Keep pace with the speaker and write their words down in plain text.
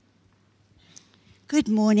Good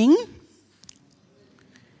morning.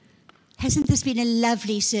 Hasn't this been a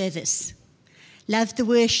lovely service? Loved the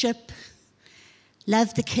worship,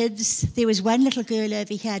 loved the kids. There was one little girl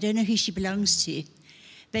over here, I don't know who she belongs to,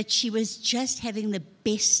 but she was just having the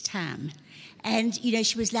best time. And, you know,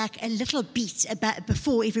 she was like a little beat about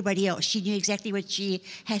before everybody else. She knew exactly what she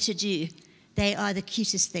had to do. They are the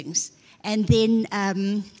cutest things. And then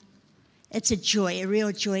it's a joy, a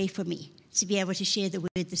real joy for me to be able to share the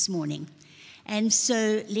word this morning. And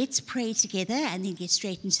so let's pray together and then get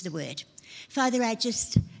straight into the word. Father, I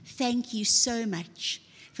just thank you so much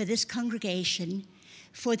for this congregation,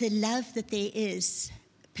 for the love that there is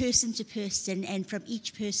person to person and from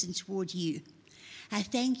each person toward you. I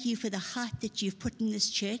thank you for the heart that you've put in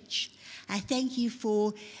this church. I thank you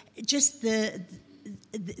for just that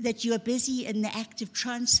you are busy in the act of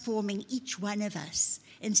transforming each one of us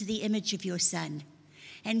into the image of your Son.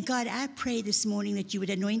 And God, I pray this morning that you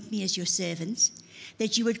would anoint me as your servant,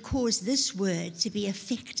 that you would cause this word to be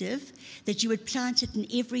effective, that you would plant it in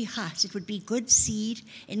every heart. It would be good seed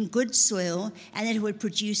in good soil, and that it would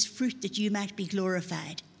produce fruit that you might be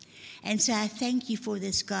glorified. And so I thank you for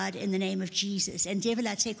this, God, in the name of Jesus. And devil,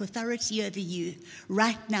 I take authority over you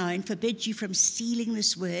right now and forbid you from stealing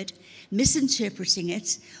this word, misinterpreting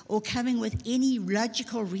it, or coming with any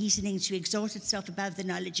logical reasoning to exalt itself above the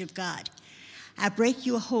knowledge of God. I break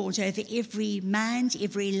your hold over every mind,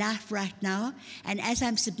 every life right now, and as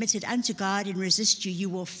I'm submitted unto God and resist you, you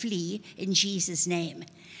will flee in Jesus' name.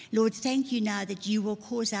 Lord, thank you now that you will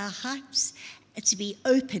cause our hearts to be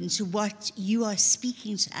open to what you are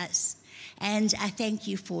speaking to us, and I thank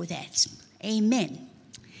you for that. Amen.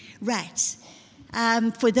 Right.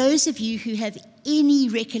 For those of you who have any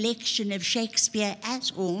recollection of Shakespeare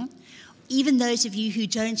at all, even those of you who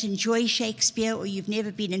don't enjoy Shakespeare or you've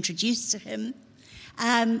never been introduced to him,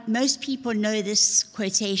 most people know this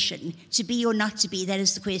quotation, to be or not to be, that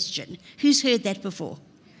is the question. Who's heard that before?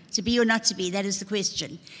 To be or not to be, that is the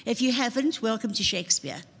question. If you haven't, welcome to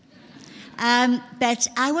Shakespeare. But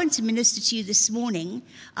I want to minister to you this morning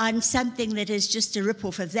on something that is just a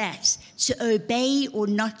rip-off of that, to obey or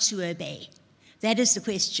not to obey. That is the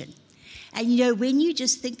question. And you know, when you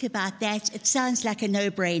just think about that, it sounds like a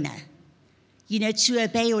no-brainer. You know, to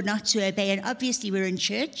obey or not to obey. And obviously we're in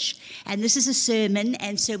church, and this is a sermon,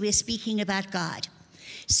 and so we're speaking about God.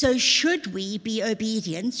 So should we be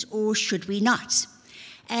obedient or should we not?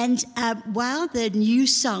 And while the new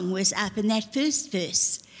song was up in that first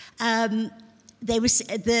verse, whoever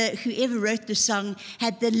wrote the song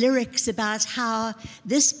had the lyrics about how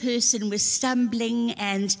this person was stumbling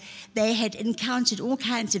and they had encountered all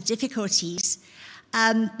kinds of difficulties,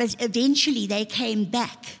 but eventually they came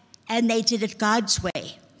back. And they did it God's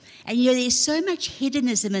way. And you know, there's so much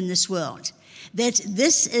hedonism in this world that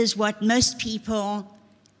this is what most people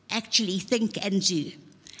actually think and do.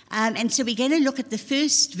 And so we're going to look at the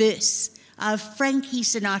first verse of Frankie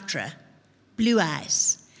Sinatra, Blue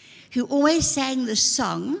Eyes, who always sang the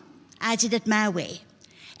song, I Did It My Way.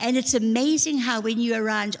 And it's amazing how when you're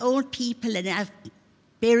around old people, and I've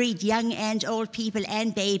buried young and old people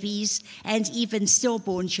and babies and even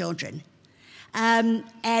stillborn children, and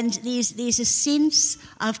there's a sense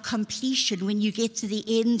of completion when you get to the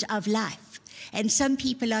end of life. And some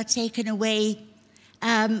people are taken away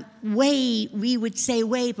we would say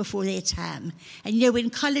way before their time. And you know, when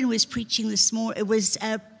Colin was preaching this morning,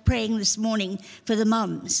 praying this morning for the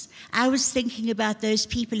moms, I was thinking about those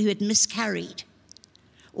people who had miscarried,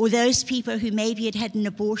 or those people who maybe had had an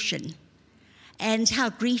abortion, and how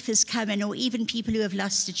grief has come in, or even people who have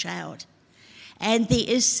lost a child. And there's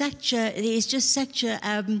just such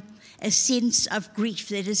a sense of grief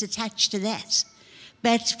that is attached to that.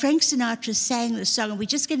 But Frank Sinatra sang the song, and we're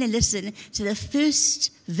just going to listen to the first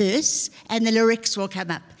verse, and the lyrics will come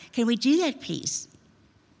up. Can we do that, please?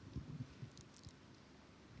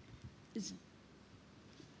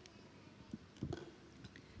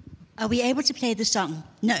 Are we able to play the song?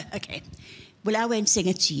 No? Okay. Well, I won't sing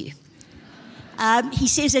it to you. He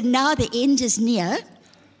says, and now the end is near.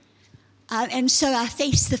 And so I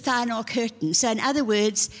face the final curtain. So in other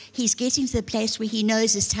words, he's getting to the place where he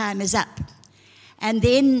knows his time is up. And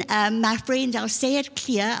then, my friend, I'll say it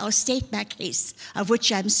clear, I'll state my case, of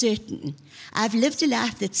which I'm certain. I've lived a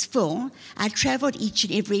life that's full. I traveled each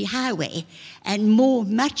and every highway. And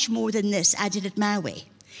much more than this, I did it my way.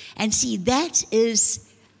 And see, that is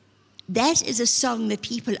a song that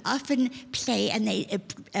people often play, and they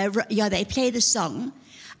play the song.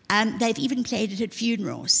 They've even played it at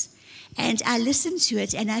funerals. And I listen to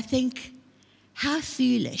it and I think, how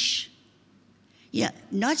foolish. Yeah,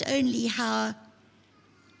 not only how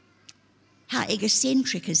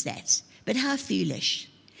egocentric is that, but how foolish.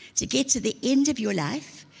 to get to the end of your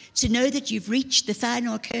life, to know that you've reached the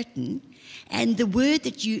final curtain, and the word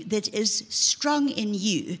that is strong in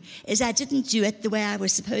you is, I didn't do it the way I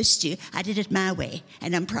was supposed to. I did it my way,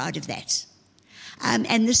 and I'm proud of that.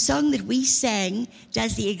 And the song that we sang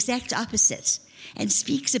does the exact opposite and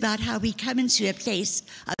speaks about how we come into a place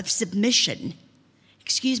of submission.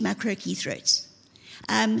 Excuse my croaky throat.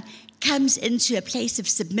 Comes into a place of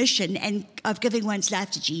submission and of giving one's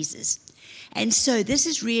life to Jesus. And so this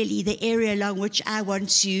is really the area along which I want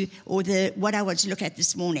to, what I want to look at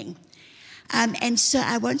this morning. And so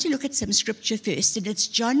I want to look at some scripture first, and it's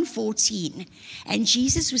John 14. And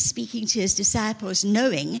Jesus was speaking to his disciples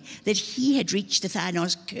knowing that he had reached the final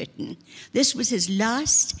curtain. This was his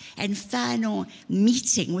last and final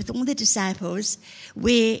meeting with all the disciples,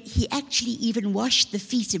 where he actually even washed the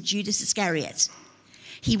feet of Judas Iscariot.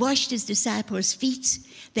 He washed his disciples' feet.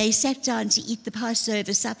 They sat down to eat the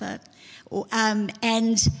Passover supper.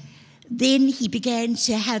 And then he began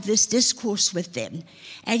to have this discourse with them.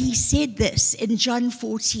 And he said this in John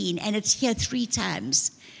 14, and it's here 3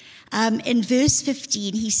 times. In verse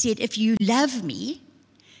 15, he said, if you love me,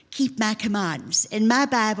 keep my commands. In my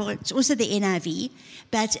Bible, it's also the NIV,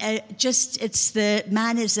 but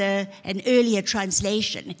mine is an earlier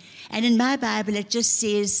translation. And in my Bible, it just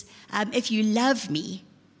says, if you love me,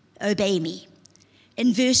 obey me.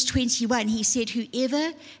 In verse 21, he said,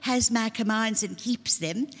 whoever has my commands and keeps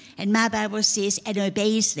them, and my Bible says, and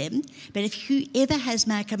obeys them, but if whoever has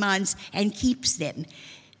my commands and keeps them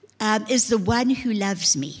is the one who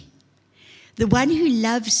loves me. The one who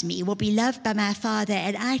loves me will be loved by my Father,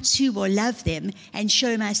 and I too will love them and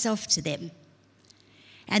show myself to them.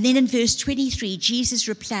 And then in verse 23, Jesus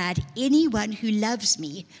replied, anyone who loves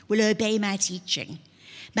me will obey my teaching.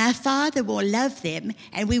 My Father will love them,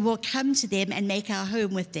 and we will come to them and make our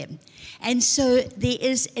home with them. And so there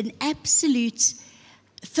is an absolute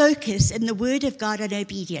focus in the Word of God on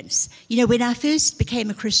obedience. You know, when I first became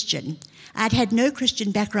a Christian, I'd had no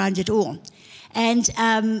Christian background at all. And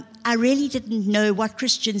I really didn't know what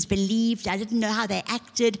Christians believed. I didn't know how they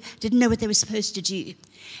acted, didn't know what they were supposed to do.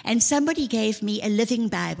 And somebody gave me a living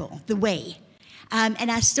Bible, The Way.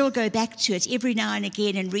 And I still go back to it every now and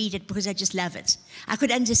again and read it because I just love it. I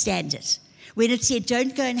could understand it. When it said,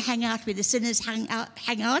 don't go and hang out where the sinners hang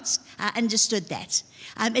out, I understood that.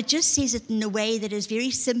 It just says it in a way that is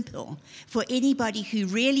very simple for anybody who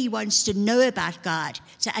really wants to know about God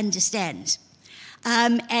to understand.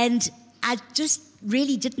 And I just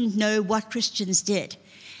really didn't know what Christians did.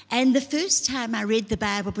 And the first time I read the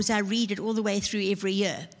Bible was I read it all the way through every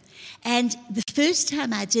year. And the first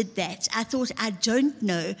time I did that, I thought, I don't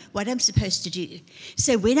know what I'm supposed to do.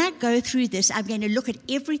 So when I go through this, I'm going to look at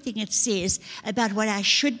everything it says about what I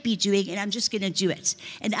should be doing, and I'm just going to do it.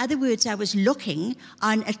 In other words, I was looking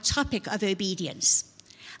on a topic of obedience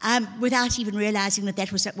without even realizing that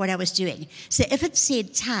that was what I was doing. So if it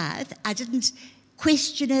said tithe, I didn't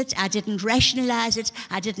question it, I didn't rationalize it,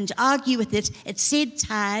 I didn't argue with it. It said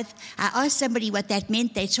tithe. I asked somebody what that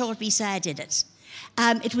meant, they told me, so I did it.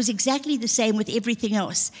 It was exactly the same with everything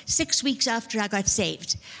else. 6 weeks after I got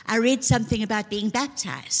saved, I read something about being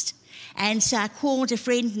baptized. And so I called a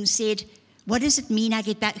friend and said, what does it mean I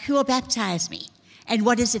get baptized? Who will baptize me? And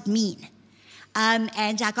what does it mean?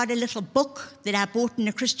 And I got a little book that I bought in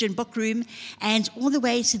a Christian book room, and all the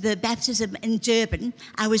way to the baptism in Durban,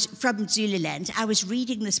 I was from Zululand. I was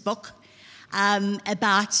reading this book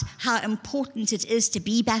about how important it is to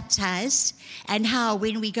be baptized, and how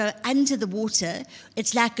when we go under the water,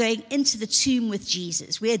 it's like going into the tomb with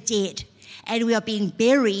Jesus. We're dead, and we are being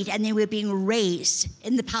buried, and then we're being raised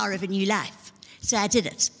in the power of a new life. So I did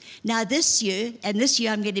it. Now this year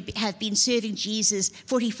I'm going to have been serving Jesus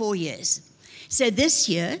 44 years. So this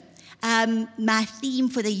year, my theme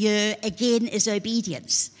for the year, again, is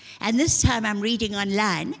obedience. And this time I'm reading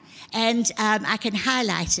online, and I can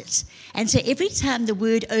highlight it. And so every time the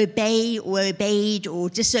word obey or obeyed or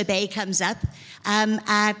disobey comes up,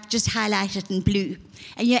 I just highlight it in blue.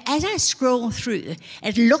 And as I scroll through,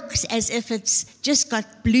 it looks as if it's just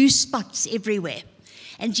got blue spots everywhere.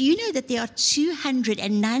 And do you know that there are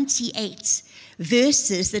 298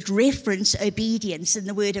 verses that reference obedience in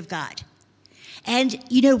the Word of God? And,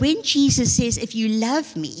 when Jesus says, if you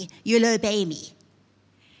love me, you'll obey me,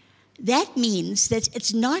 that means that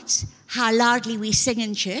it's not how loudly we sing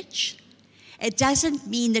in church. It doesn't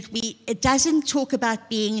mean that it doesn't talk about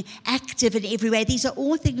being active in every way. These are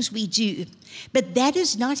all things we do. But that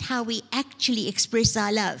is not how we actually express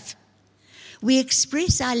our love. We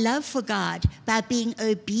express our love for God by being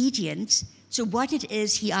obedient to what it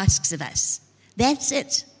is He asks of us. That's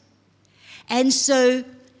it. And so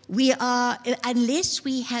unless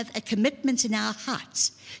we have a commitment in our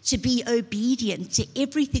hearts to be obedient to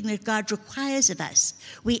everything that God requires of us,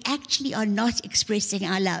 we actually are not expressing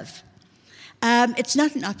our love. It's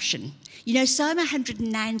not an option. You know, Psalm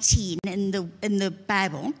 119 in the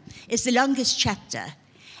Bible is the longest chapter,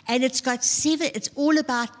 and it's got 7. It's all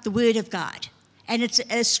about the Word of God, and it's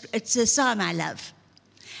a psalm I love.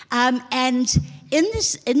 And in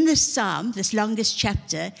this psalm, this longest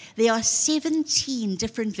chapter, there are 17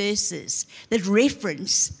 different verses that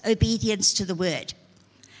reference obedience to the Word.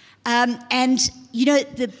 And you know,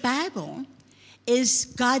 the Bible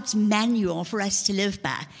is God's manual for us to live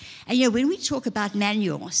by. And you know, when we talk about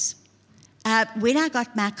manuals, when I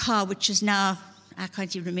got my car, which is now, I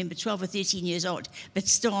can't even remember, 12 or 13 years old, but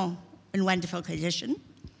still in wonderful condition.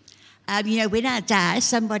 You know, when I die,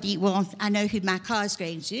 I know who my car is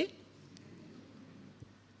going to.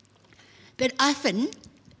 But often,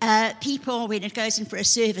 people, when it goes in for a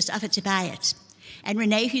service, offer to buy it. And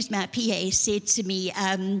Renee, who's my PA, said to me,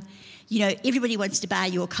 you know, everybody wants to buy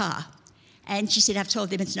your car. And she said, I've told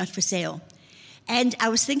them it's not for sale. And I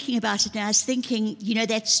was thinking about it, and I was thinking, you know,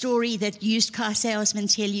 that story that used car salesmen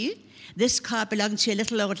tell you? This car belonged to a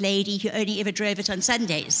little old lady who only ever drove it on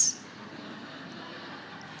Sundays.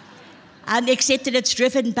 Except that it's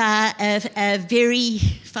driven by a very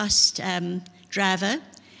fast driver.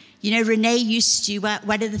 You know, Renee used to,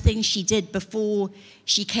 one of the things she did before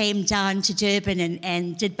she came down to Durban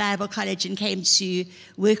and did Bible college and came to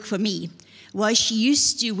work for me, was she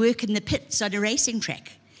used to work in the pits on a racing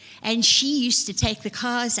track. And she used to take the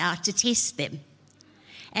cars out to test them.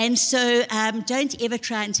 And so don't ever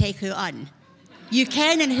try and take her on. You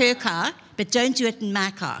can in her car, but don't do it in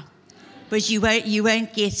my car, because you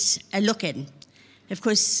won't get a look in. Of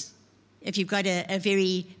course, if you've got a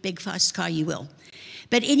very big, fast car, you will.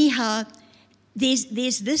 But anyhow,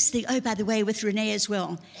 there's this thing. Oh, by the way, with Renee as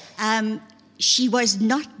well, she was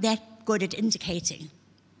not that good at indicating.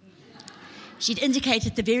 She'd indicate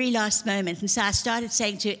at the very last moment, and so I started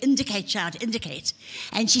saying to her, indicate, child, indicate.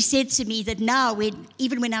 And she said to me that now,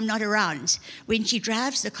 even when I'm not around, when she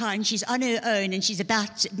drives the car and she's on her own and she's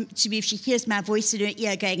about to move, she hears my voice in her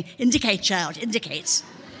ear going, indicate, child, indicate.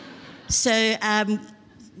 So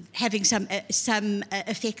having some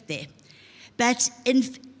effect there. But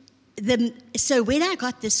so when I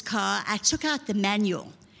got this car, I took out the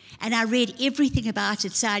manual and I read everything about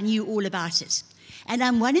it, so I knew all about it. And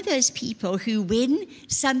I'm one of those people who, when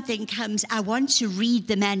something comes, I want to read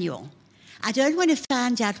the manual. I don't want to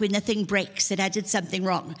find out when the thing breaks that I did something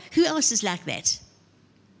wrong. Who else is like that?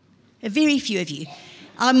 Very few of you.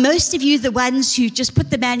 Are most of you the ones who just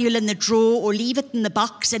put the manual in the drawer or leave it in the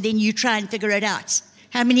box and then you try and figure it out?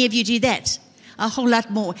 How many of you do that? A whole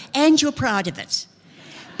lot more. And you're proud of it,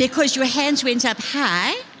 because your hands went up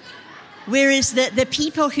high, whereas the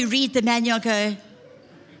people who read the manual go,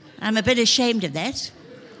 I'm a bit ashamed of that.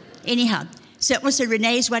 Anyhow, so also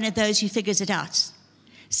Renee's one of those who figures it out.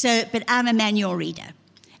 So, but I'm a manual reader.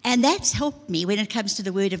 And that's helped me when it comes to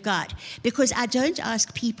the Word of God, because I don't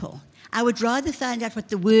ask people. I would rather find out what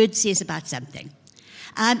the Word says about something.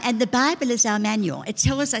 And the Bible is our manual. It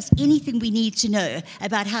tells us anything we need to know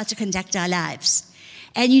about how to conduct our lives.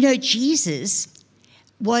 And you know, Jesus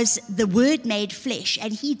was the Word made flesh,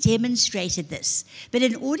 and he demonstrated this. But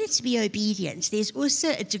in order to be obedient, there's also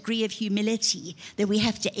a degree of humility that we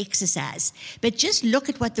have to exercise. But just look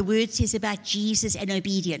at what the Word says about Jesus and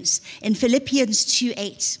obedience. In Philippians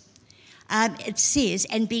 2:8, it says,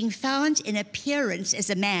 and being found in appearance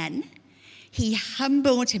as a man, he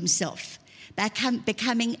humbled himself by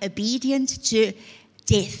becoming obedient to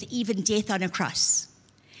death, even death on a cross.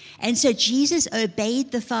 And so Jesus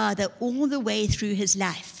obeyed the Father all the way through his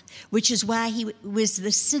life, which is why he was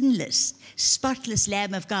the sinless, spotless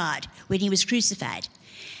Lamb of God when he was crucified.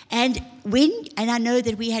 And I know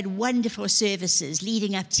that we had wonderful services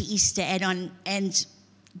leading up to Easter and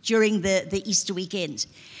during the Easter weekend.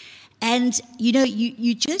 And, you know,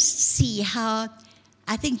 you just see how,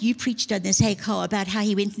 I think you preached on this, hey, Carl, about how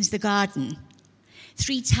he went into the garden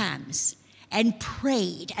 3 times and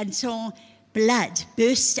prayed until blood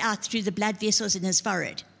burst out through the blood vessels in his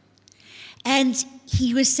forehead. And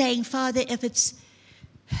he was saying, Father,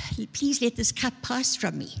 please let this cup pass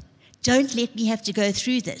from me. Don't let me have to go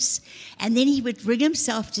through this. And then he would bring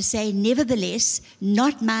himself to say, nevertheless,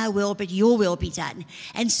 not my will, but your will be done.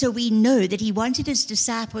 And so we know that he wanted his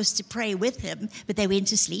disciples to pray with him, but they went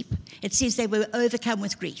to sleep. It says they were overcome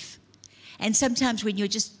with grief. And sometimes when you're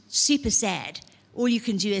just super sad, all you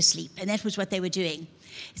can do is sleep. And that was what they were doing.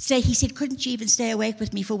 So he said, couldn't you even stay awake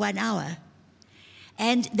with me for 1 hour?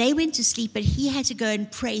 And they went to sleep, but he had to go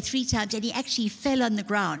and pray 3 times, and he actually fell on the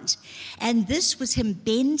ground. And this was him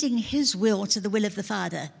bending his will to the will of the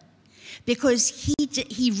Father, because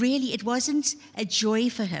it wasn't a joy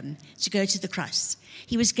for him to go to the cross.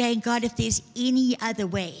 He was going, God, if there's any other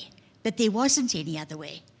way, but there wasn't any other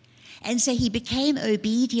way. And so he became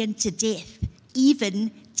obedient to death,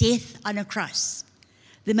 even death on a cross,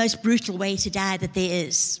 the most brutal way to die that there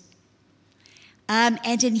is.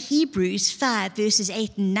 And in Hebrews 5, verses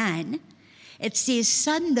 8 and 9, it says,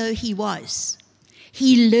 son though he was,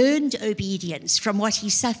 he learned obedience from what he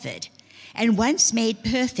suffered, and once made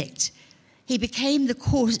perfect, he became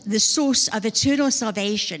the source of eternal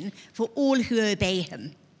salvation for all who obey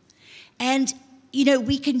him. And,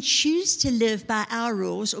 we can choose to live by our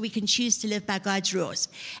rules, or we can choose to live by God's rules.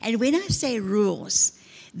 And when I say rules,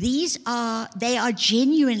 they are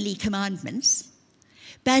genuinely commandments.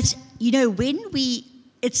 But,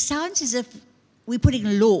 it sounds as if we're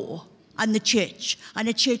putting law on a church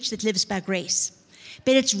that lives by grace.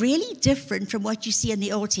 But it's really different from what you see in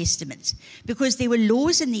the Old Testament, because there were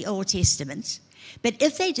laws in the Old Testament, but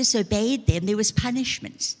if they disobeyed them, there was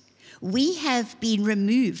punishment. We have been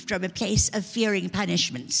removed from a place of fearing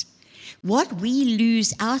punishment. What we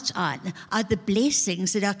lose out on are the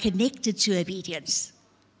blessings that are connected to obedience.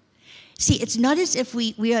 See, it's not as if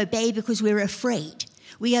we obey because we're afraid.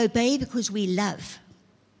 We obey because we love.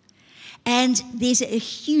 And there's a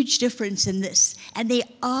huge difference in this. And there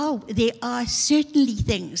are certainly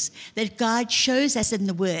things that God shows us in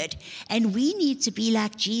the Word. And we need to be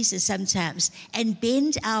like Jesus sometimes and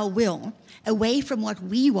bend our will away from what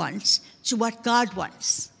we want to what God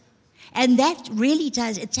wants. And that really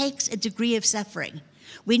it takes a degree of suffering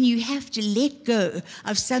when you have to let go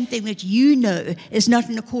of something that you know is not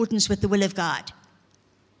in accordance with the will of God.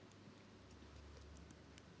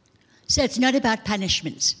 So it's not about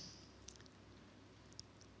punishment.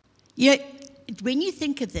 When you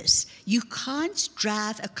think of this, you can't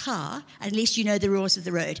drive a car unless you know the rules of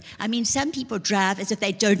the road. I mean, some people drive as if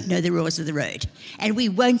they don't know the rules of the road, and we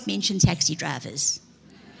won't mention taxi drivers.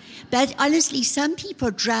 But honestly, some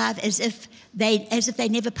people drive as if they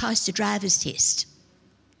never passed a driver's test.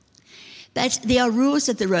 But there are rules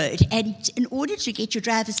of the road, and in order to get your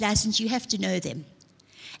driver's license, you have to know them,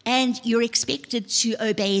 and you're expected to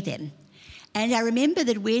obey them. And I remember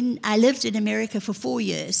that when I lived in America for 4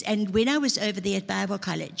 years, and when I was over there at Bible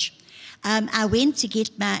College, I went to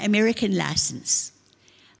get my American license.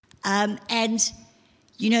 South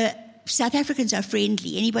Africans are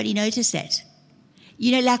friendly. Anybody notice that?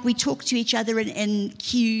 Like we talk to each other in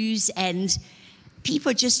queues, and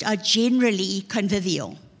people just are generally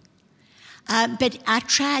convivial. But I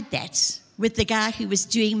tried that with the guy who was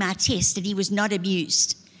doing my test, and he was not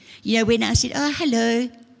amused. When I said, oh, hello,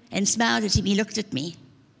 and smiled at him, he looked at me,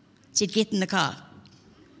 said, get in the car.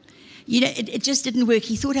 It just didn't work.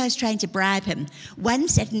 He thought I was trying to bribe him.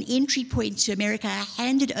 Once at an entry point to America, I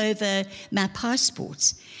handed over my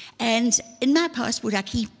passport. And in my passport, I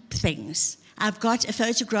keep things. I've got a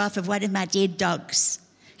photograph of one of my dead dogs,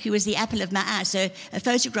 who was the apple of my eye. So a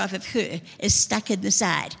photograph of her is stuck in the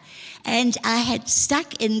side. And I had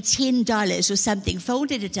stuck in $10 or something,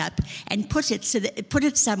 folded it up, and put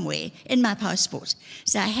it somewhere in my passport.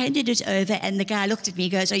 So I handed it over, and the guy looked at me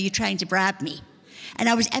and goes, are you trying to bribe me? And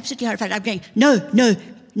I was absolutely horrified. I'm going, no.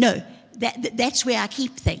 That's where I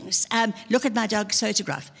keep things. Look at my dog's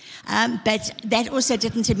photograph. But that also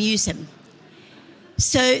didn't amuse him.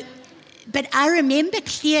 But I remember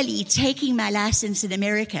clearly taking my license in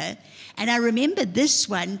America, and I remember this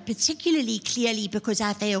one particularly clearly because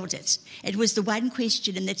I failed it. It was the one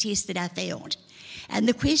question in the test that I failed. And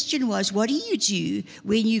the question was, what do you do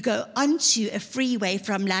when you go onto a freeway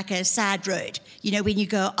from like a side road? When you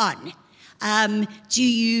go on. And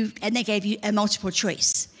they gave you a multiple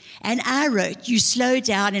choice. And I wrote, you slow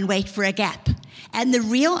down and wait for a gap. And the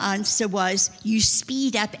real answer was, you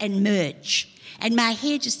speed up and merge. And my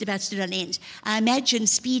hair just about stood on end. I imagined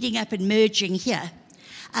speeding up and merging here.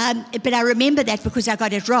 But I remember that because I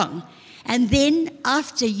got it wrong. And then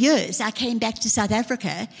after years, I came back to South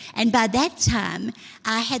Africa. And by that time,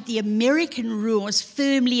 I had the American rules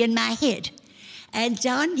firmly in my head. And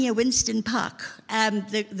down near Winston Park,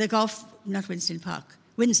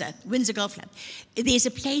 Windsor Golf Club. There's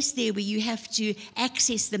a place there where you have to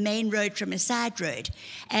access the main road from a side road.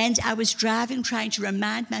 And I was driving, trying to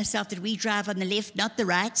remind myself that we drive on the left, not the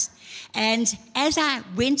right. And as I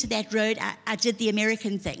went to that road, I did the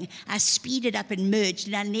American thing. I speeded up and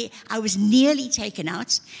merged, and I was nearly taken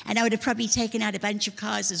out, and I would have probably taken out a bunch of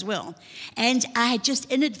cars as well. And I had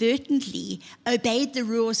just inadvertently obeyed the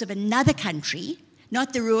rules of another country,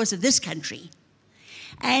 not the rules of this country.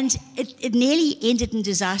 And it nearly ended in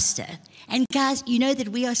disaster. And guys, you know that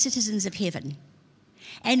we are citizens of heaven.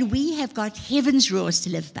 And we have got heaven's rules to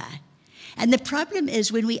live by. And the problem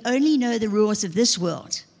is when we only know the rules of this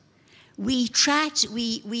world, we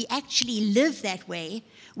actually live that way,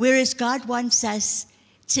 whereas God wants us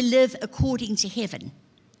to live according to heaven,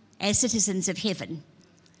 as citizens of heaven.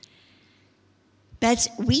 But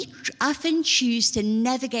we often choose to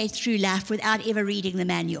navigate through life without ever reading the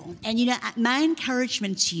manual. And you know, my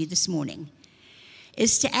encouragement to you this morning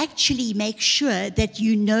is to actually make sure that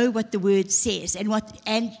you know what the word says,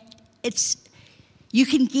 you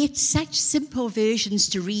can get such simple versions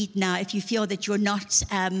to read now if you feel that you're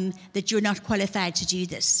not qualified to do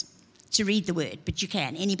this, to read the word, but you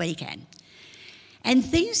can, anybody can. And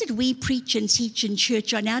things that we preach and teach in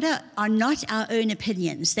church are not our own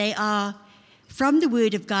opinions. They are from the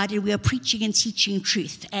Word of God, and we are preaching and teaching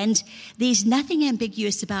truth. And there's nothing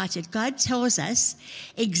ambiguous about it. God tells us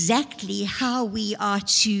exactly how we are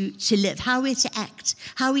to live, how we're to act,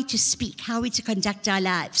 how we're to speak, how we're to conduct our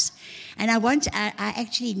lives. And I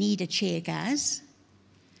actually need a chair, guys.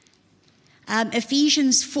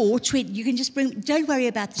 Ephesians 4:20. You can just don't worry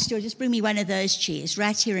about the stool, just bring me one of those chairs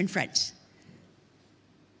right here in front.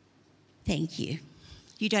 Thank you.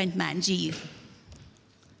 You don't mind, do you?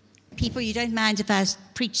 People, you don't mind if I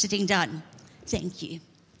preach sitting down? Thank you.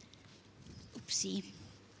 Oopsie.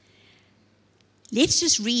 Let's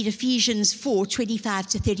just read Ephesians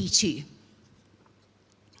 4:25-32.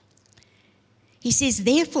 He says,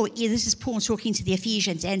 therefore, this is Paul talking to the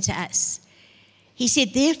Ephesians and to us. He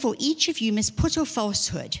said, therefore, each of you must put off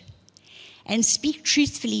falsehood and speak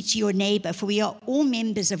truthfully to your neighbor, for we are all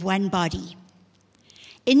members of one body.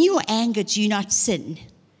 In your anger, do not sin.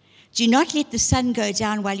 Do not let the sun go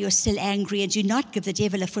down while you're still angry, and do not give the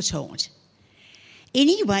devil a foothold.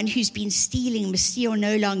 Anyone who's been stealing must steal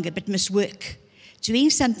no longer, but must work, doing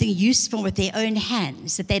something useful with their own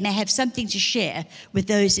hands, that they may have something to share with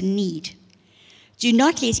those in need. Do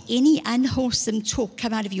not let any unwholesome talk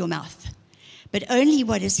come out of your mouth, but only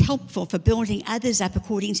what is helpful for building others up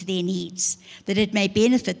according to their needs, that it may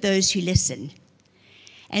benefit those who listen.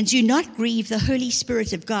 And do not grieve the Holy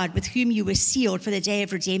Spirit of God, with whom you were sealed for the day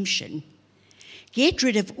of redemption. Get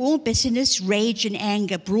rid of all bitterness, rage, and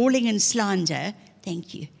anger, brawling and slander,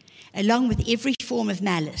 thank you, along with every form of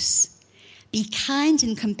malice. Be kind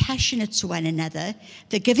and compassionate to one another,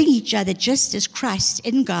 forgiving each other just as Christ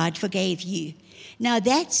in God forgave you. Now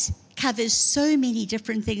that covers so many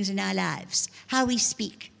different things in our lives, how we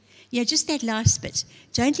speak. You know, just that last bit.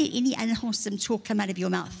 Don't let any unwholesome talk come out of your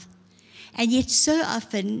mouth. And yet so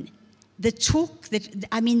often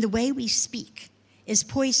the way we speak is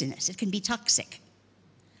poisonous. It can be toxic.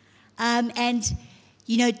 And,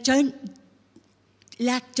 you know, don't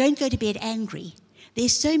go to bed angry.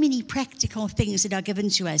 There's so many practical things that are given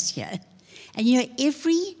to us here. And, you know,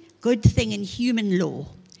 every good thing in human law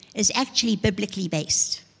is actually biblically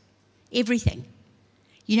based. Everything.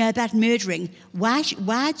 You know, about murdering. Why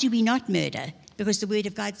do we not murder? Because the Word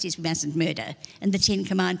of God says we mustn't murder, and the 10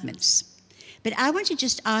 Commandments. But I want to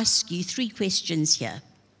just ask you 3 questions here.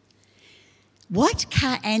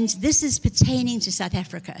 And this is pertaining to South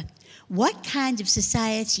Africa. What kind of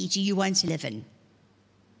society do you want to live in?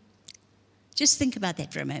 Just think about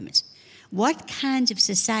that for a moment. What kind of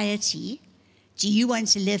society do you want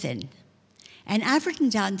to live in? And I've written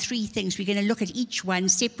down 3 things. We're going to look at each one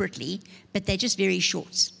separately, but they're just very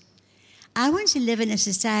short. I want to live in a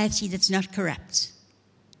society that's not corrupt.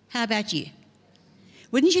 How about you?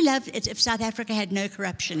 Wouldn't you love it if South Africa had no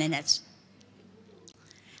corruption in it?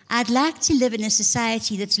 I'd like to live in a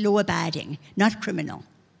society that's law-abiding, not criminal.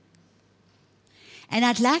 And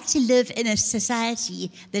I'd like to live in a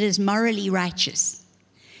society that is morally righteous.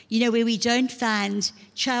 You know, where we don't find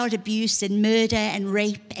child abuse and murder and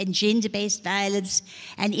rape and gender-based violence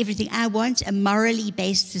and everything. I want a morally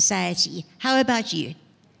based society. How about you?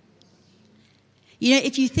 You know,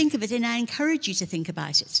 if you think of it, and I encourage you to think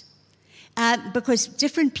about it, because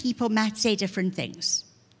different people might say different things.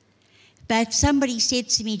 But somebody said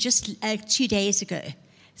to me just 2 days ago,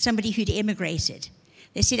 somebody who'd emigrated,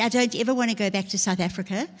 they said, I don't ever want to go back to South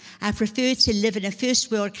Africa. I prefer to live in a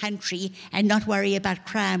first world country and not worry about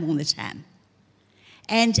crime all the time.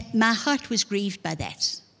 And my heart was grieved by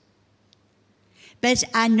that. But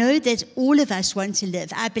I know that all of us want to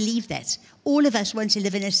live, I believe that, all of us want to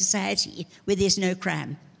live in a society where there's no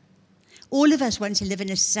crime. All of us want to live in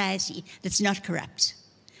a society that's not corrupt.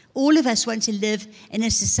 All of us want to live in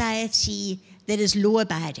a society that is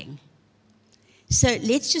law-abiding. So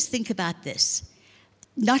let's just think about this.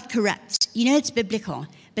 Not corrupt. You know, it's biblical.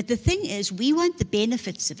 But the thing is, we want the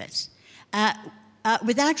benefits of it.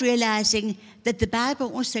 without realizing that the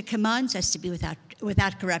Bible also commands us to be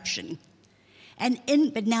without corruption.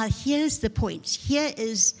 But now here's the point. Here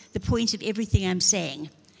is the point of everything I'm saying.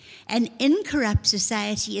 An incorrupt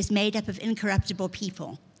society is made up of incorruptible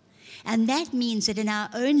people. And that means that in our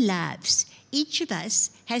own lives, each of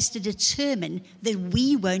us has to determine that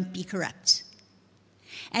we won't be corrupt.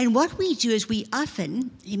 And what we do is we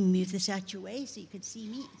often, let me move this out your way so you can see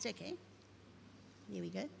me. It's okay. There we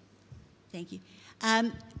go. Thank you.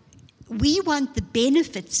 We want the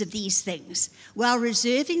benefits of these things while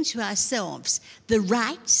reserving to ourselves the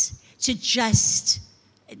right to just,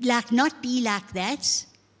 not be like that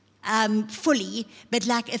fully, but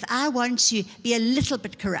if I want to be a little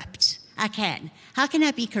bit corrupt, I can. How can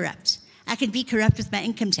I be corrupt? I can be corrupt with my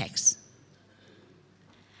income tax.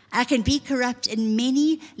 I can be corrupt in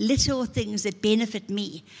many little things that benefit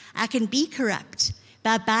me. I can be corrupt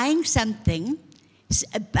by buying something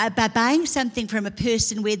from a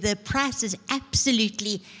person where the price is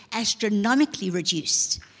absolutely astronomically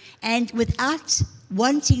reduced, and without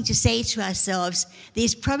wanting to say to ourselves,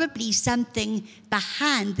 there's probably something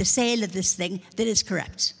behind the sale of this thing that is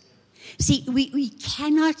corrupt. See, we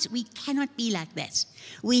cannot be like that.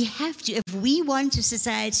 We have to, if we want a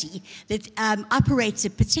society that operates a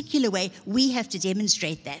particular way, we have to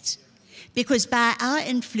demonstrate that. Because by our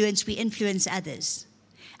influence, we influence others.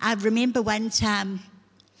 I remember one time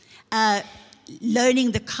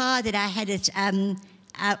loaning the car that I had at,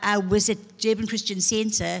 I was at Durban Christian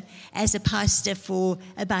Centre as a pastor for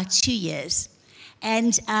about 2 years.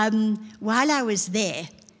 And while I was there,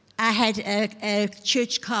 I had a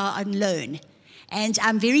church car on loan. And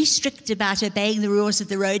I'm very strict about obeying the rules of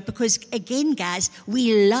the road because, again, guys,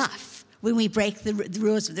 we laugh when we break the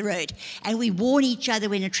rules of the road. And we warn each other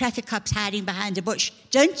when a traffic cop's hiding behind a bush.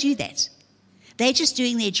 Don't do that. They're just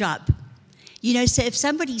doing their job. You know, so if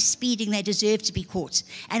somebody's speeding, they deserve to be caught.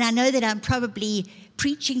 And I know that I'm probably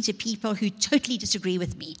preaching to people who totally disagree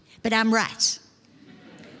with me, but I'm right.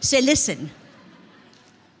 So listen.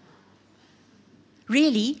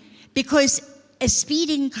 Really? Because a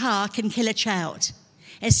speeding car can kill a child.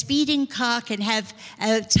 A speeding car can have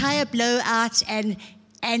a tire blowout and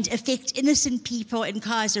affect innocent people and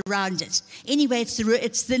cars around it. Anyway,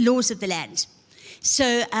 it's the laws of the land.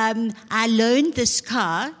 So I loaned this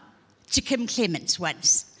car to Kim Clement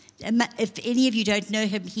once. If any of you don't know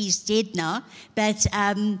him, he's dead now, but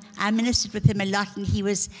I ministered with him a lot, and he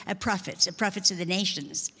was a prophet to the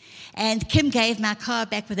nations. And Kim gave my car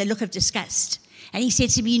back with a look of disgust. And he said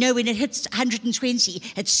to me, you know, when it hits 120,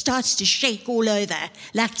 it starts to shake all over,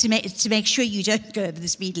 like to make sure you don't go over the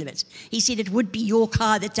speed limit. He said it would be your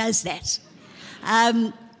car that does that.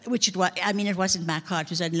 Which it was. I mean, it wasn't my car, it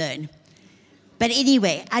was on loan. But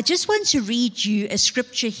anyway, I just want to read you a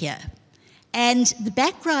scripture here. And the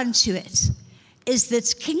background to it is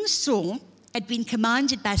that King Saul had been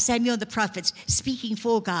commanded by Samuel the prophet, speaking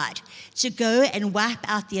for God, to go and wipe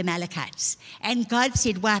out the Amalekites. And God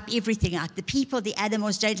said, wipe everything out. The people, the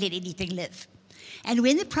animals, don't let anything live. And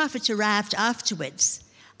when the prophet arrived afterwards,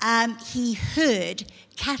 he heard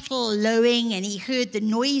cattle lowing and he heard the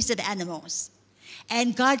noise of animals.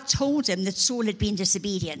 And God told him that Saul had been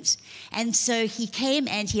disobedient. And so he came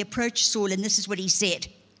and he approached Saul, and this is what he said.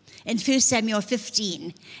 In 1 Samuel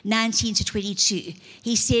 15, 19 to 22,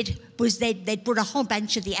 he said, they'd brought a whole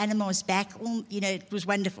bunch of the animals back. It was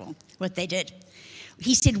wonderful what they did.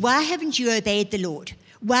 He said, why haven't you obeyed the Lord?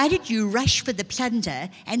 Why did you rush for the plunder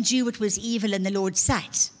and do what was evil in the Lord's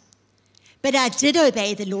sight? But I did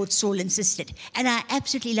obey the Lord, Saul insisted, and I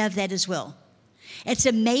absolutely love that as well. It's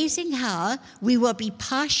amazing how we will be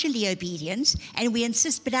partially obedient and we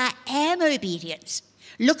insist, but I am obedient.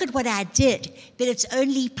 Look at what I did, but it's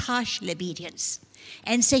only partial obedience.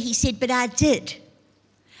 And so he said, but I did.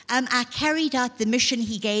 I carried out the mission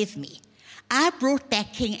he gave me. I brought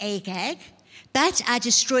back King Agag, but I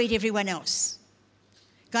destroyed everyone else.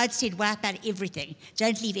 God said, wipe out everything.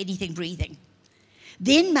 Don't leave anything breathing.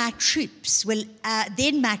 Then my troops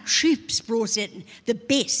brought in the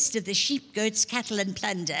best of the sheep, goats, cattle, and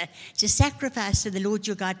plunder to sacrifice to the Lord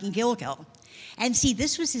your God in Gilgal. And see,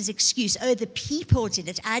 this was his excuse. Oh, the people did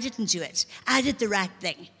it. I didn't do it. I did the right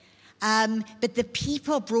thing. But the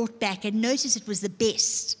people brought back, and notice it was the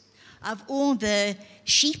best of all the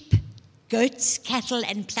sheep, goats, cattle,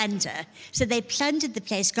 and plunder. So they plundered the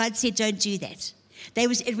place. God said, don't do that.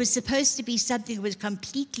 It was supposed to be something that was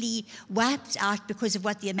completely wiped out because of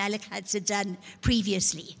what the Amalekites had done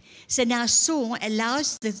previously. So now Saul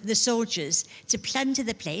allows the soldiers to plunder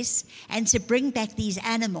the place and to bring back these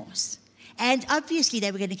animals. And obviously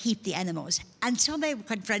they were going to keep the animals until they were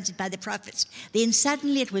confronted by the prophets. Then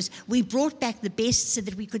suddenly it was, we brought back the best so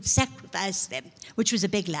that we could sacrifice them, which was a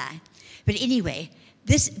big lie. But anyway,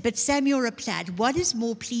 but Samuel replied, what is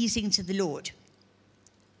more pleasing to the Lord?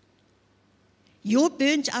 Your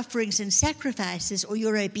burnt offerings and sacrifices, or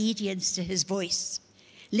your obedience to his voice?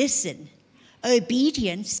 Listen,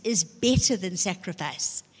 obedience is better than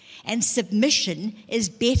sacrifice, and submission is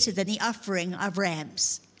better than the offering of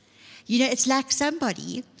rams. You know, it's like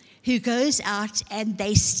somebody who goes out and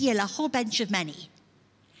they steal a whole bunch of money.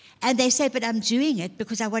 And they say, but I'm doing it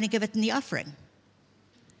because I want to give it in the offering.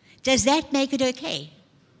 Does that make it okay?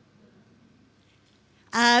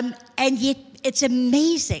 And yet it's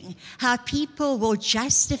amazing how people will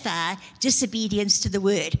justify disobedience to the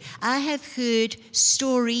word. I have heard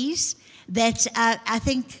stories that I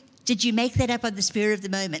think, did you make that up on the spur of the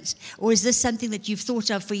moment? Or is this something that you've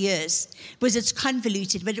thought of for years? Because it's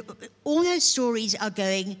convoluted. But all those stories are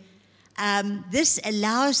going, this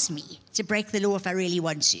allows me to break the law if I really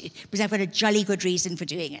want to, because I've got a jolly good reason for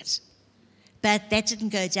doing it. But that didn't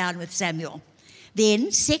go down with Samuel.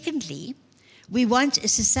 Then, secondly, we want a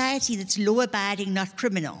society that's law-abiding, not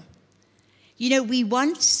criminal. You know, we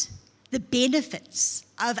want the benefits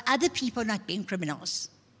of other people not being criminals.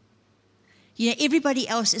 You know, everybody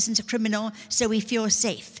else isn't a criminal, so we feel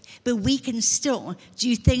safe. But we can still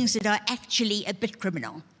do things that are actually a bit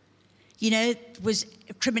criminal. You know, was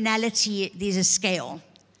criminality, there's a scale,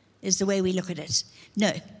 is the way we look at it.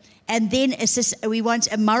 No. And then we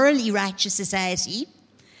want a morally righteous society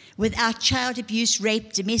without child abuse,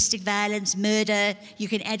 rape, domestic violence, murder. You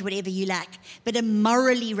can add whatever you like. But a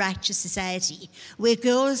morally righteous society where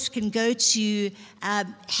girls can go to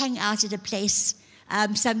hang out at a place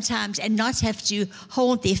sometimes and not have to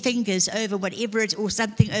hold their fingers over whatever it, or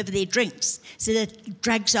something over their drinks so that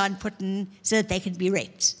drugs aren't put in so that they can be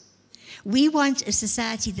raped. We want a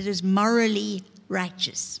society that is morally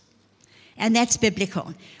righteous. And that's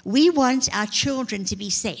biblical. We want our children to be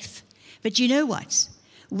safe. But you know what?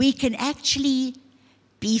 We can actually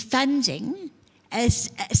be funding as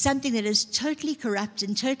something that is totally corrupt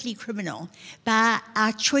and totally criminal by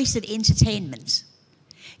our choice of entertainment.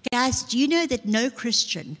 Guys, do you know that no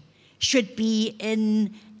Christian should be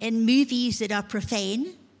in movies that are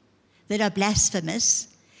profane, that are blasphemous,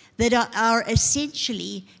 that are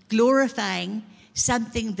essentially glorifying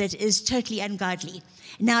something that is totally ungodly?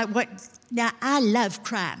 Now, I love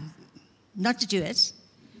crime. Not to do it,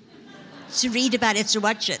 to read about it, to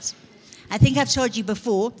watch it. I think I've told you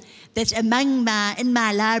before that in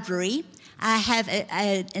my library, I have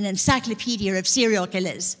an encyclopedia of serial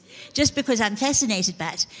killers, just because I'm fascinated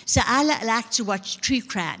by it. So I like to watch true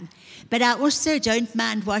crime. But I also don't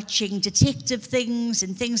mind watching detective things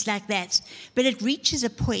and things like that. But it reaches a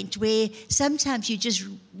point where sometimes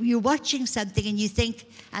you're watching something and you think,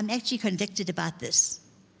 I'm actually convicted about this.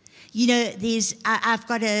 You know,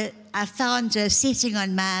 I found a setting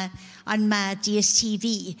on my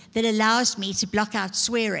DSTV that allows me to block out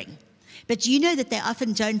swearing. But do you know that they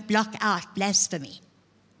often don't block out blasphemy?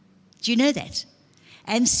 Do you know that?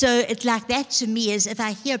 And so it's like that to me is if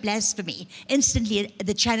I hear blasphemy, instantly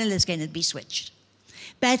the channel is going to be switched.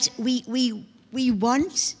 But we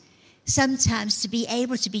want sometimes to be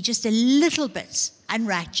able to be just a little bit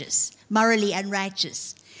unrighteous, morally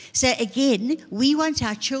unrighteous. So again, we want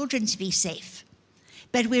our children to be safe,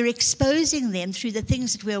 but we're exposing them through the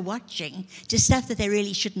things that we're watching to stuff that they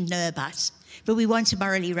really shouldn't know about. But we want a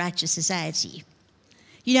morally righteous society.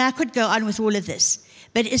 You know, I could go on with all of this,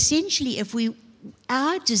 but essentially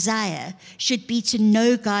our desire should be to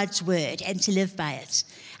know God's word and to live by it.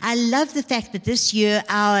 I love the fact that this year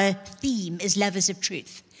our theme is Lovers of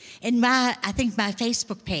Truth. In my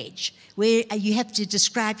Facebook page, where you have to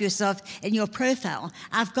describe yourself in your profile,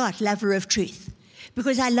 I've got Lover of Truth,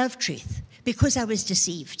 because I love truth, because I was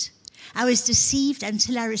deceived. I was deceived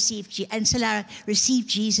until I received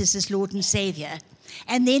Jesus as Lord and Savior.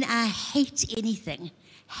 And then I hate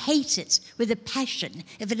it with a passion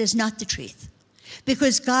if it is not the truth.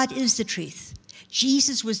 Because God is the truth.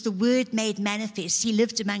 Jesus was the Word made manifest. He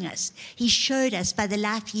lived among us. He showed us by the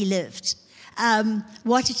life he lived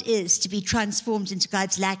what it is to be transformed into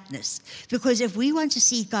God's likeness. Because if we want to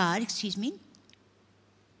see God,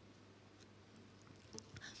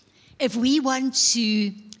 if we want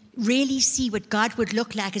to really see what God would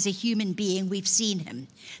look like as a human being, we've seen him.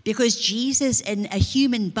 Because Jesus in a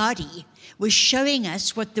human body was showing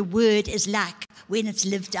us what the Word is like when it's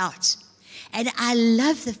lived out. And I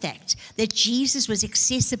love the fact that Jesus was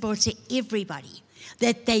accessible to everybody.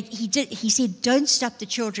 He said, don't stop the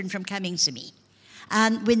children from coming to me.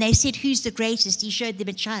 When they said, who's the greatest? He showed them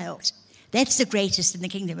a child. That's the greatest in the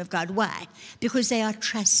kingdom of God. Why? Because they are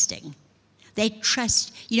trusting. They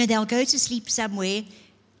trust. They'll go to sleep somewhere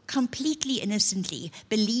completely innocently,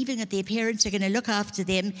 believing that their parents are going to look after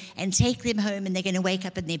them and take them home, and they're going to wake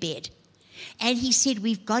up in their bed. And he said,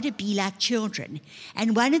 we've got to be like children.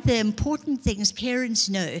 And one of the important things parents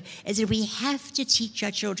know is that we have to teach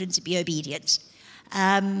our children to be obedient.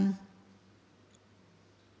 I've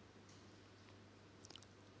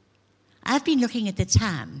been looking at the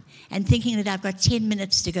time and thinking that I've got 10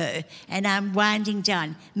 minutes to go, and I'm winding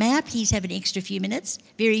down. May I please have an extra few minutes?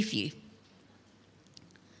 Very few.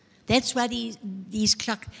 That's why these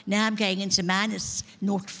clock, now I'm going into minus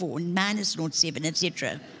 0.4, minus 0.7,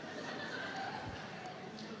 etc.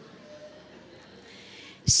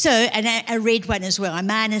 So, and I read one as well, I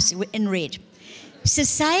minus in red.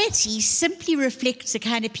 Society simply reflects the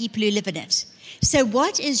kind of people who live in it. So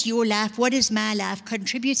what is your life, what is my life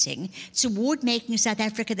contributing toward making South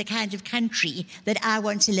Africa the kind of country that I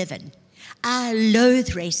want to live in? I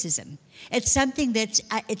loathe racism. It's something that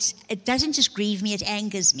it doesn't just grieve me, it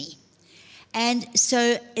angers me. And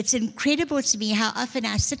so it's incredible to me how often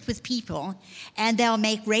I sit with people and they'll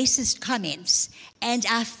make racist comments, and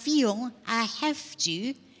I feel I have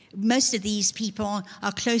to. Most of these people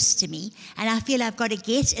are close to me, and I feel I've got to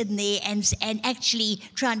get in there and actually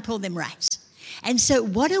try and pull them right. And so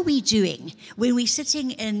what are we doing when we're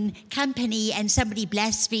sitting in company and somebody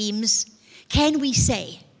blasphemes? Can we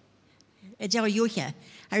say, Adele, you're here.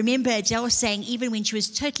 I remember Adele saying, even when she was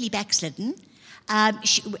totally backslidden,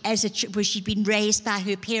 she'd been raised by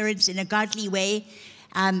her parents in a godly way,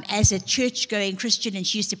 as a church-going Christian, and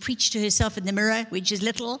she used to preach to herself in the mirror when she was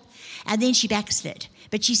little, and then she backslid.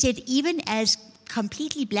 But she said, even as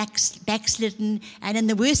completely backslidden and in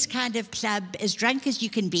the worst kind of club, as drunk as you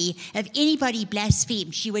can be, if anybody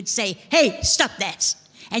blasphemed, she would say, hey, stop that.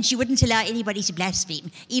 And she wouldn't allow anybody to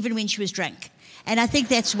blaspheme, even when she was drunk. And I think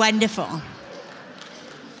that's wonderful.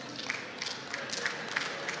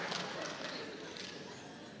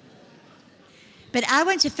 But I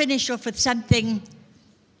want to finish off with something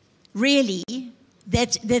really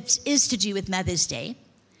that is to do with Mother's Day,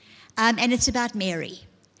 and it's about Mary.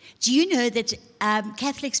 Do you know that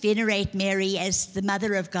Catholics venerate Mary as the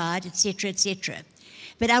Mother of God, etc., etc.?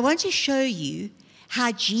 But I want to show you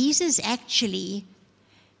how Jesus actually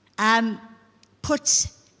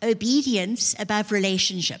puts obedience above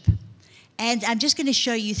relationship. And I'm just going to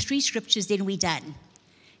show you 3 scriptures, then we're done,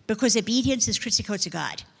 because obedience is critical to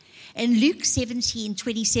God. In Luke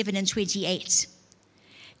 17:27 and 28,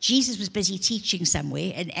 Jesus was busy teaching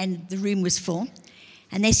somewhere, and the room was full.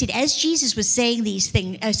 And they said, as Jesus was saying these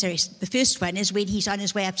things, the first one is when he's on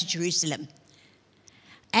his way up to Jerusalem.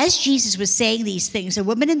 As Jesus was saying these things, a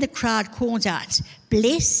woman in the crowd called out,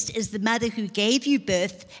 blessed is the mother who gave you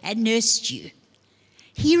birth and nursed you.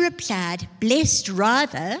 He replied, blessed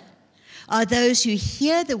rather are those who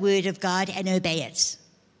hear the word of God and obey it.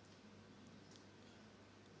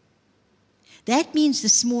 That means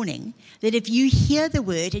this morning that if you hear the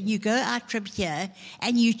word and you go out from here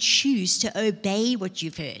and you choose to obey what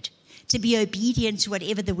you've heard, to be obedient to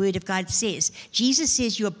whatever the word of God says, Jesus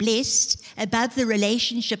says you're blessed above the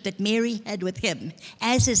relationship that Mary had with him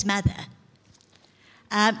as his mother.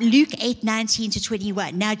 Luke 8:19 to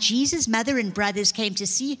 21. Now Jesus' mother and brothers came to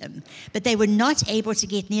see him, but they were not able to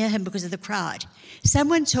get near him because of the crowd.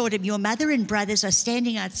 Someone told him, your mother and brothers are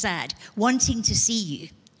standing outside wanting to see you.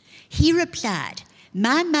 He replied,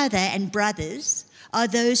 my mother and brothers are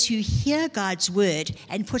those who hear God's word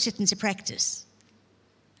and put it into practice.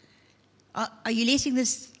 Are you letting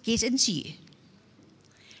this get into you?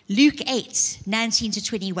 Luke 8:19 to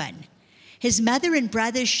 21. His mother and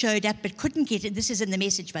brothers showed up but couldn't get in. This is in the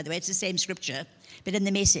Message, by the way. It's the same scripture, but in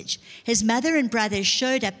the Message. His mother and brothers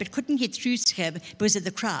showed up but couldn't get through to him because of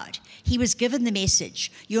the crowd. He was given the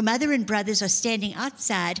message, your mother and brothers are standing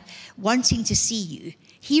outside wanting to see you.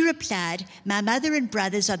 He replied, my mother and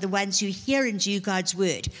brothers are the ones who hear and do God's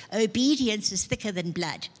word. Obedience is thicker than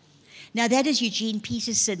blood. Now, that is Eugene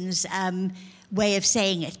Peterson's way of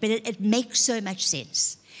saying it, but it makes so much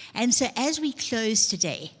sense. And so as we close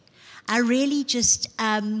today, I really just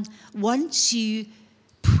want to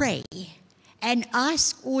pray and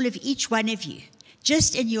ask all of each one of you,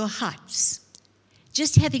 just in your hearts,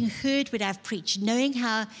 just having heard what I've preached, knowing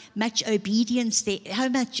how much obedience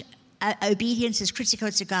obedience is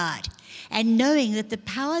critical to God, and knowing that the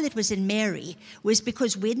power that was in Mary was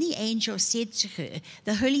because when the angel said to her,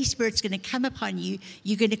 the Holy Spirit's going to come upon you,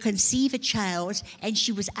 you're going to conceive a child, and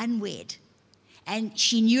she was unwed. And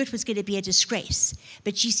she knew it was going to be a disgrace.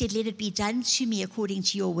 But she said, let it be done to me according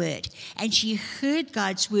to your word. And she heard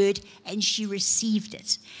God's word and she received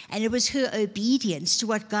it. And it was her obedience to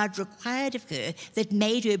what God required of her that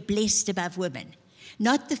made her blessed above women.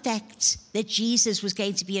 Not the fact that Jesus was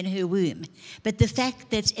going to be in her womb, but the fact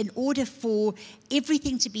that in order for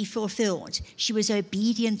everything to be fulfilled, she was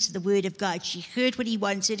obedient to the word of God. She heard what he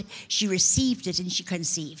wanted, she received it, and she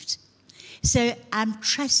conceived. So I'm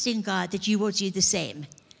trusting God that you will do the same.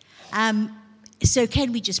 So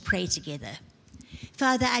can we just pray together?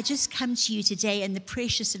 Father, I just come to you today in the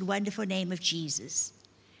precious and wonderful name of Jesus.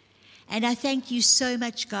 And I thank you so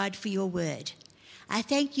much, God, for your word. I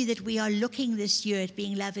thank you that we are looking this year at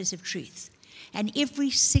being lovers of truth. And every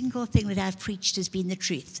single thing that I've preached has been the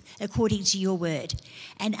truth, according to your word.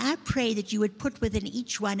 And I pray that you would put within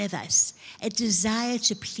each one of us a desire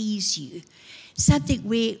to please you. Something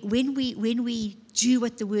where when we do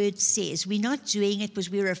what the word says, we're not doing it because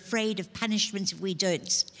we're afraid of punishment if we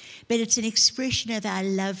don't. But it's an expression of our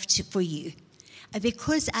love for you.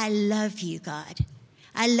 Because I love you, God.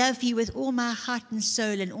 I love you with all my heart and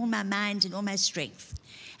soul and all my mind and all my strength.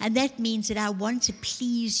 And that means that I want to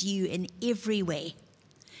please you in every way.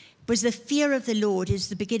 Because the fear of the Lord is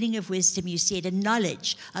the beginning of wisdom, you said, and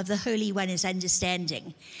knowledge of the Holy One is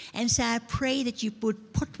understanding. And so I pray that you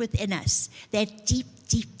would put within us that deep,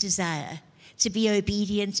 deep desire to be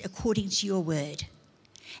obedient according to your word.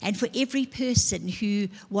 And for every person who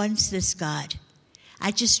wants this, God,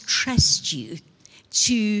 I just trust you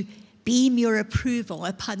to beam your approval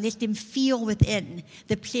upon, let them feel within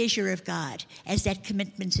the pleasure of God as that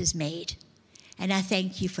commitment is made. And I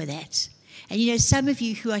thank you for that. And you know, some of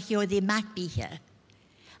you who are here, or there might be here,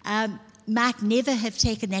 might never have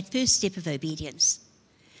taken that first step of obedience.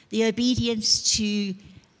 The obedience to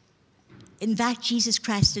invite Jesus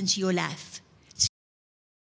Christ into your life.